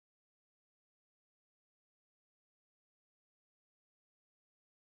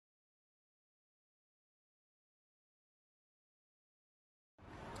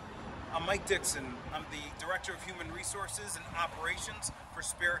I'm Mike Dixon. I'm the Director of Human Resources and Operations for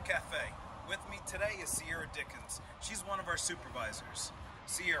Spirit Cafe. With me today is Cierra. She's one of our supervisors.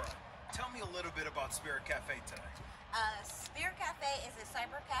 Cierra, tell me a little bit about Spirit Cafe today. Spirit Cafe is a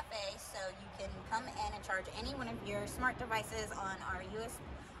cyber cafe, so you can come in and charge any one of your smart devices on our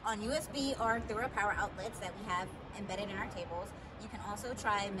USB or through our power outlets that we have embedded in our tables. You can also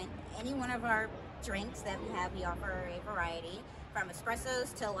try any one of our drinks that we have. We offer a variety from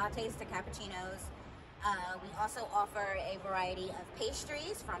espressos to lattes to cappuccinos. We also offer a variety of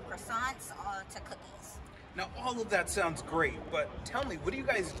pastries from croissants to cookies. Now, all of that sounds great, but tell me, what are you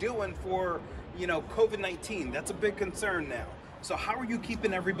guys doing for, COVID-19? That's a big concern now. So how are you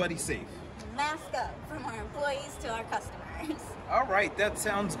keeping everybody safe? Mask up, from our employees to our customers. All right, that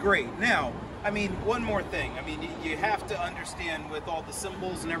sounds great. Now, one more thing. You have to understand with all the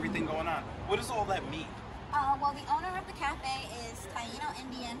symbols and everything going on, what does all that mean? Well, the owner of the cafe is Taino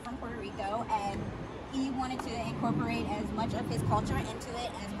Indian from Puerto Rico, and he wanted to incorporate as much of his culture into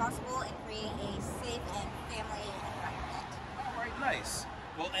it as possible and create a safe and family environment. All right, nice.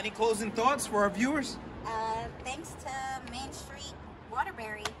 Well, any closing thoughts for our viewers? Thanks to Main Street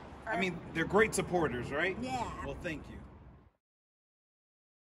Waterbury. They're great supporters, right? Yeah. Well, thank you.